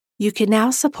You can now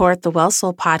support the Well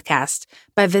Soul podcast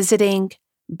by visiting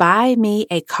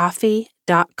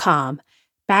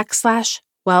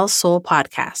buymeacoffee.com/Well Soul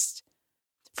podcast.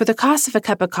 For the cost of a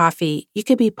cup of coffee, you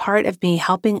can be part of me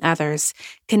helping others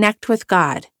connect with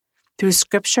God through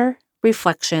scripture,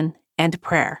 reflection, and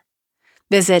prayer.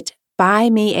 Visit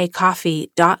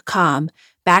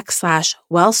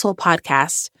buymeacoffee.com/Well Soul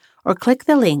podcast or click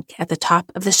the link at the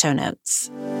top of the show notes.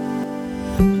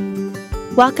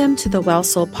 Welcome to the Well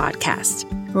Soul podcast,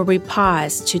 where we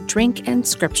pause to drink in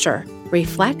scripture,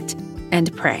 reflect,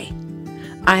 and pray.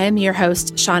 I am your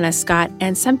host, Shauna Scott,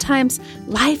 and sometimes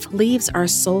life leaves our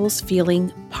souls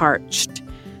feeling parched.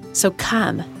 So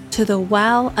come to the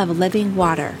well of living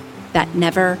water that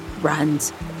never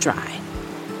runs dry.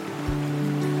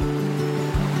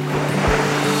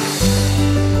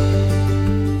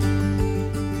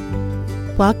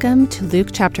 Welcome to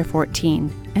Luke chapter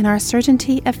 14 in our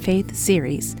Certainty of Faith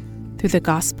series through the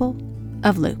Gospel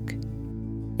of Luke.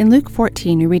 In Luke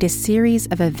 14, we read a series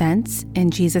of events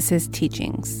in Jesus'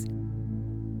 teachings.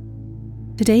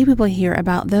 Today we will hear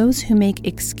about those who make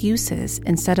excuses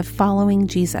instead of following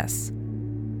Jesus,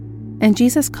 and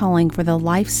Jesus calling for the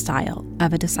lifestyle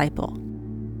of a disciple,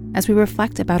 as we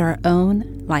reflect about our own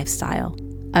lifestyle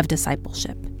of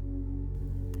discipleship.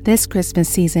 This Christmas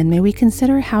season, may we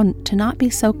consider how to not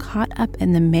be so caught up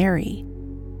in the merry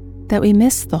that we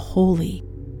miss the holy,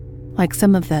 like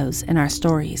some of those in our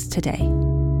stories today.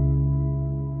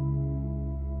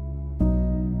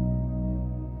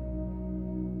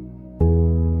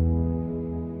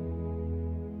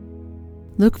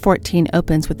 Luke 14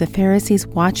 opens with the Pharisees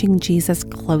watching Jesus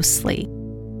closely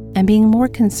and being more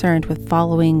concerned with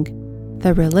following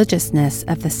the religiousness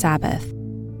of the Sabbath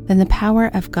than the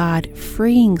power of God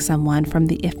freeing someone from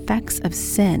the effects of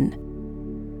sin.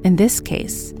 In this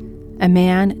case, a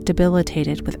man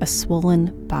debilitated with a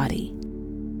swollen body.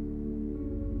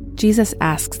 Jesus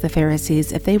asks the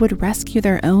Pharisees if they would rescue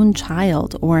their own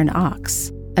child or an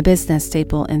ox, a business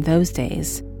staple in those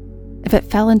days, if it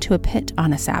fell into a pit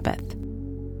on a Sabbath,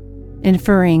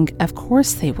 inferring, of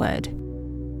course they would,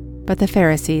 but the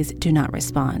Pharisees do not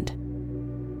respond.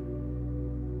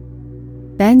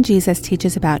 Then Jesus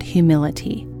teaches about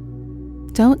humility.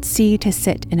 Don't see to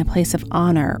sit in a place of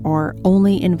honor or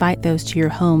only invite those to your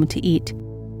home to eat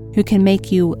who can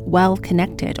make you well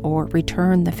connected or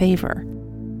return the favor.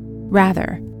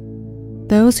 Rather,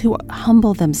 those who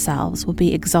humble themselves will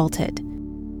be exalted,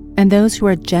 and those who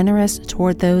are generous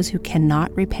toward those who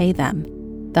cannot repay them,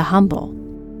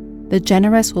 the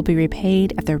generous will be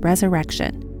repaid at the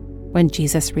resurrection when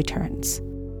Jesus returns.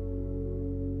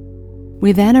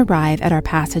 We then arrive at our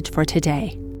passage for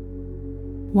today.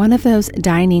 One of those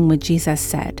dining with Jesus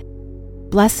said,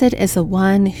 "Blessed is the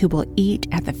one who will eat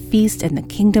at the feast in the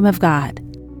kingdom of God."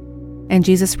 And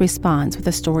Jesus responds with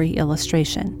a story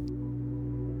illustration.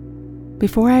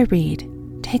 Before I read,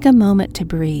 take a moment to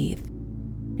breathe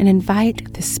and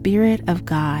invite the Spirit of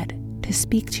God to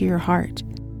speak to your heart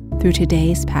through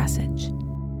today's passage.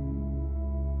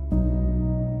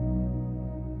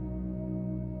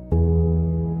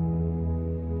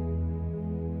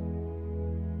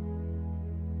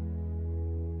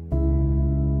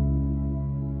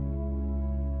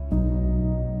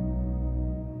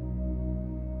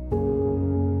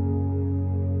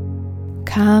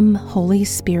 Come, Holy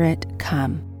Spirit,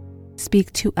 come.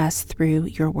 Speak to us through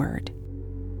your word.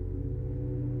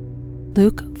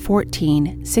 Luke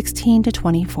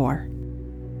 14:16-24.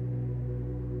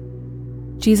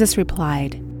 Jesus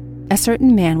replied, "A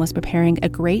certain man was preparing a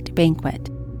great banquet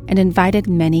and invited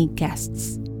many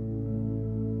guests.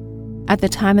 At the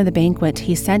time of the banquet,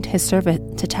 he sent his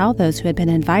servant to tell those who had been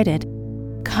invited,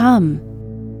 'Come,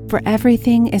 for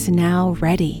everything is now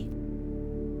ready.'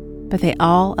 But they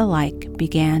all alike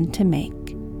began to make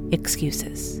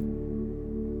excuses.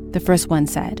 The first one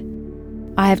said,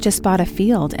 'I have just bought a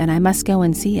field and I must go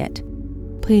and see it.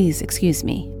 Please excuse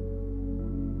me.'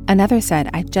 Another said,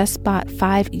 'I just bought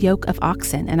 5 yoke of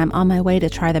oxen and I'm on my way to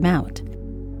try them out.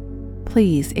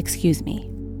 Please excuse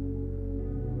me.'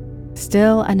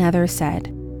 Still another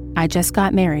said, 'I just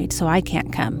got married, so I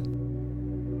can't come.'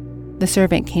 The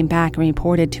servant came back and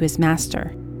reported to his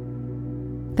master.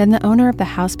 Then the owner of the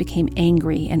house became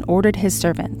angry and ordered his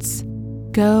servants,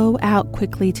 'Go out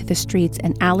quickly to the streets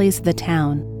and alleys of the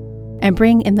town and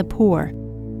bring in the poor,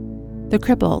 the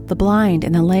crippled, the blind,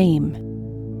 and the lame.'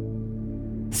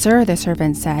 'Sir,' the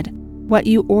servant said, 'what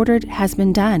you ordered has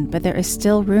been done, but there is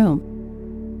still room.'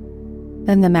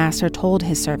 Then the master told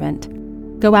his servant,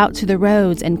 'Go out to the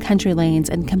roads and country lanes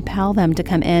and compel them to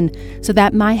come in, so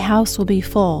that my house will be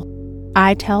full.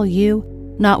 I tell you,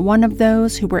 not one of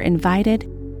those who were invited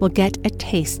will get a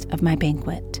taste of my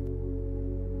banquet.'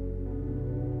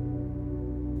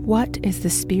 What is the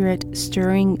Spirit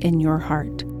stirring in your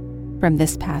heart from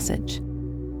this passage?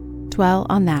 Dwell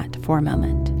on that for a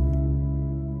moment.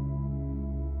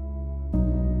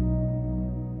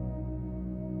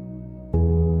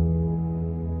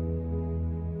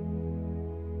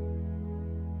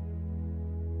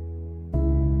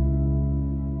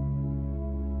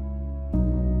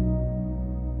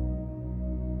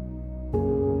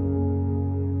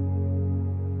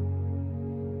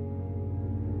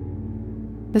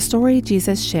 The story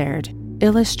Jesus shared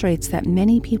illustrates that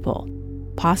many people,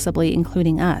 possibly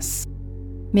including us,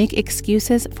 make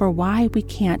excuses for why we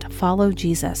can't follow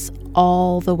Jesus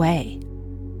all the way.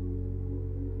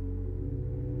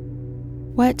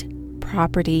 What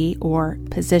property or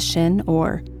position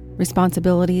or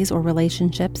responsibilities or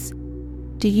relationships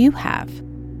do you have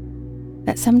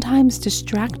that sometimes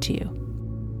distract you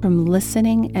from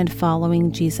listening and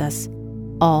following Jesus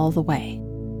all the way?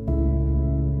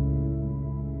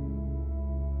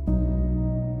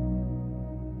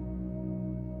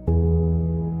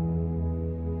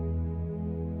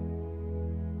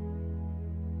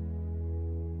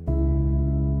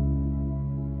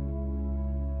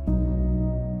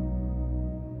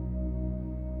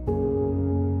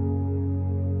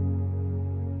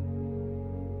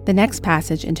 The next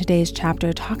passage in today's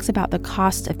chapter talks about the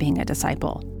cost of being a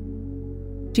disciple.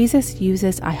 Jesus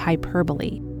uses a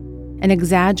hyperbole, an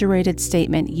exaggerated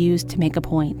statement used to make a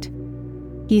point.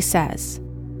 He says,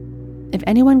 "If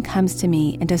anyone comes to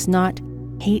me and does not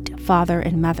hate father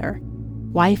and mother,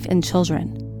 wife and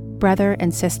children, brother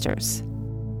and sisters,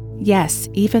 yes,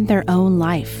 even their own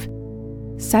life,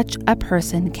 such a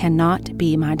person cannot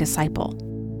be my disciple.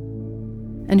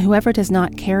 And whoever does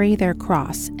not carry their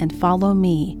cross and follow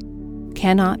me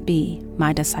cannot be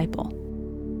my disciple."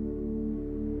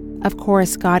 Of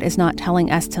course, God is not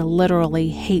telling us to literally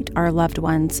hate our loved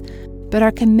ones, but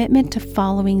our commitment to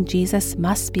following Jesus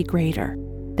must be greater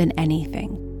than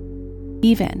anything,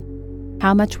 even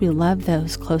how much we love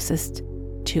those closest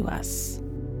to us.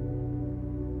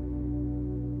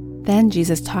 Then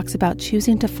Jesus talks about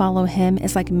choosing to follow him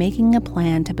is like making a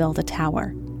plan to build a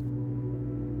tower.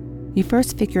 You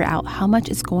first figure out how much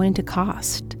it's going to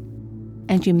cost,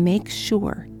 and you make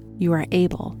sure you are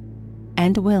able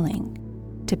and willing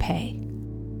to pay.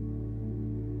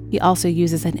 He also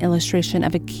uses an illustration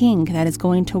of a king that is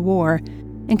going to war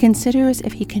and considers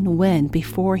if he can win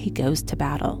before he goes to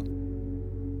battle.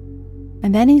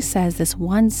 And then he says this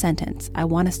one sentence I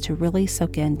want us to really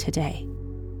soak in today.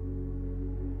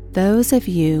 "Those of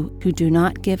you who do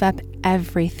not give up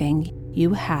everything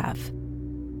you have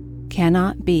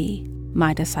cannot be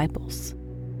my disciples."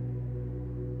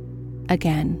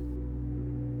 Again,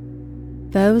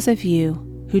 those of you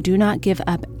who do not give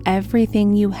up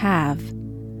everything you have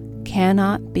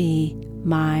cannot be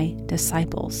my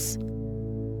disciples.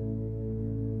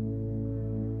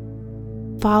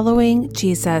 Following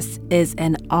Jesus is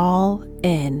an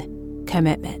all-in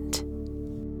commitment.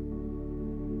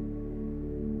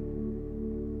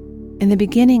 In the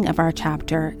beginning of our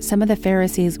chapter, some of the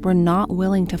Pharisees were not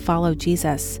willing to follow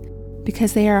Jesus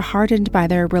because they are hardened by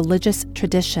their religious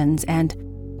traditions and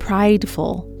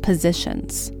prideful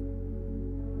positions.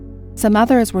 Some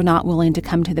others were not willing to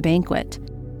come to the banquet,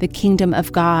 the kingdom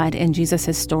of God in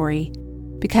Jesus' story,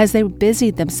 because they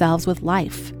busied themselves with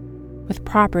life, with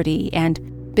property and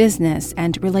business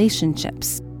and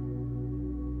relationships.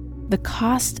 The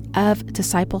cost of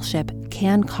discipleship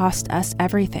can cost us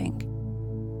everything.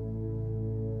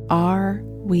 Are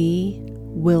we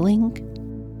willing?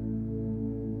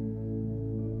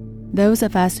 Those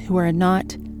of us who are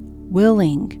not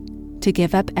willing to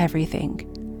give up everything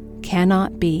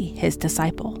cannot be his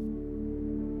disciple.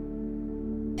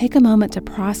 Take a moment to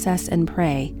process and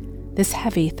pray this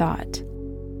heavy thought.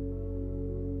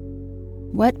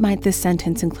 What might this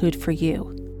sentence include for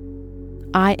you?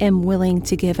 I am willing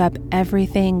to give up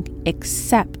everything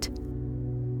except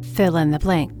fill in the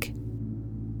blank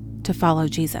to follow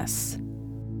Jesus.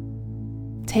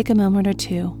 Take a moment or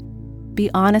two. Be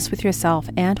honest with yourself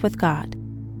and with God.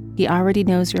 He already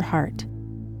knows your heart.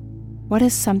 What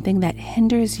is something that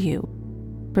hinders you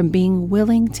from being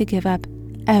willing to give up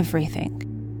everything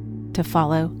to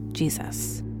follow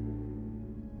Jesus?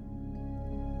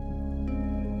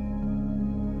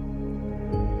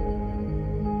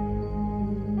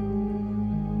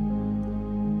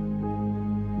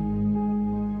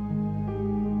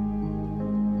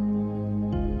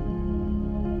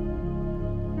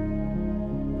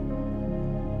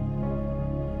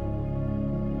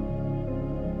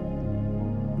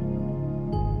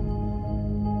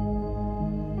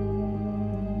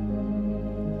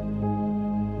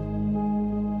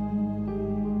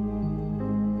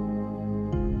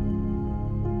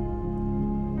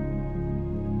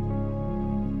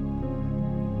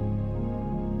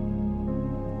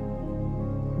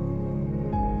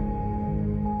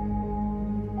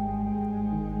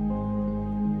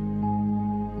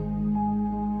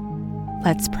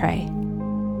 Let's pray.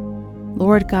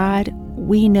 Lord God,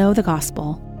 we know the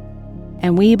gospel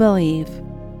and we believe,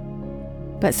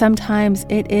 but sometimes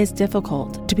it is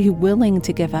difficult to be willing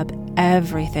to give up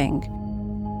everything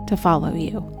to follow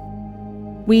you.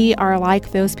 We are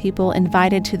like those people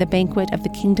invited to the banquet of the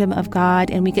kingdom of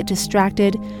God, and we get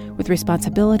distracted with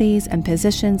responsibilities and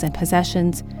positions and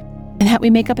possessions, and that we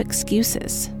make up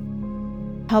excuses.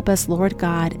 Help us, Lord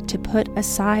God, to put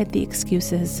aside the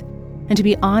excuses and to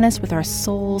be honest with our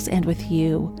souls and with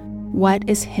you. What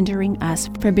is hindering us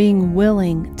from being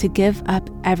willing to give up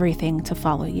everything to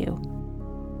follow you?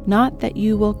 Not that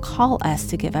you will call us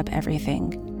to give up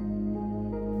everything,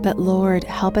 but Lord,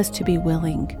 help us to be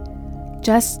willing,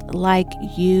 just like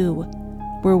you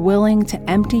were willing to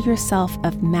empty yourself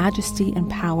of majesty and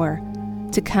power,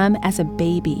 to come as a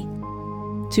baby,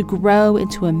 to grow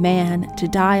into a man, to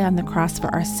die on the cross for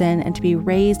our sin, and to be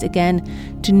raised again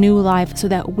to new life so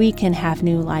that we can have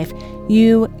new life.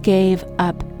 You gave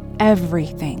up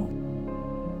everything.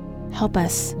 Help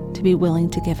us to be willing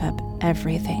to give up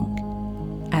everything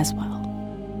as well.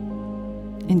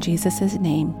 In Jesus'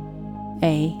 name,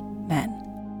 amen.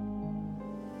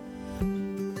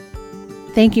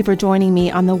 Thank you for joining me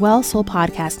on the Well Soul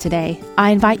podcast today.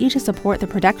 I invite you to support the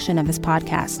production of this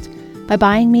podcast by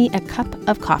buying me a cup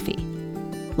of coffee.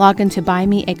 Log into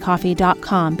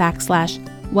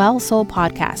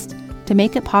buymeacoffee.com/wellsoulpodcast to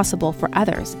make it possible for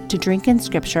others to drink in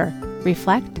scripture,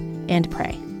 reflect, and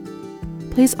pray.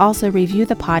 Please also review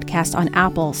the podcast on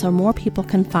Apple so more people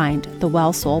can find the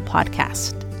Well Soul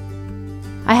podcast.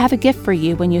 I have a gift for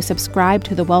you when you subscribe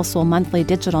to the Well Soul monthly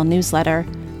digital newsletter.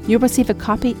 You'll receive a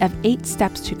copy of 8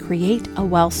 Steps to Create a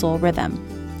Well Soul Rhythm,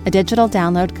 a digital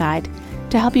download guide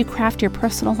to help you craft your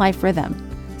personal life rhythm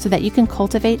so that you can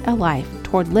cultivate a life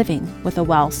toward living with a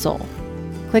well soul.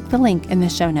 Click the link in the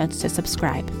show notes to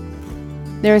subscribe.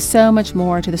 There is so much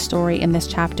more to the story in this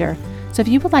chapter, so if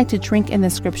you would like to drink in the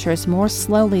scriptures more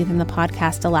slowly than the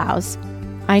podcast allows,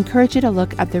 I encourage you to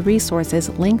look at the resources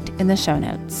linked in the show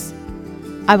notes.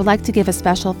 I would like to give a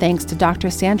special thanks to Dr.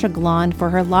 Sandra Glahn for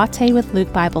her Latte with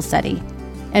Luke Bible study,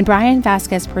 and Brian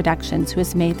Vasquez Productions, who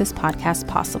has made this podcast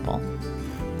possible.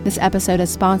 This episode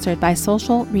is sponsored by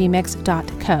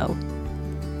socialremix.co.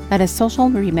 That is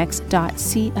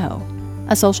socialremix.co,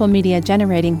 a social media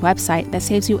generating website that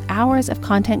saves you hours of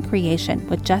content creation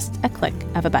with just a click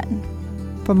of a button.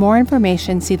 For more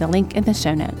information, see the link in the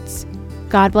show notes.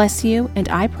 God bless you, and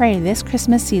I pray this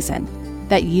Christmas season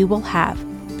that you will have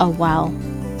a well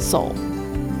soul.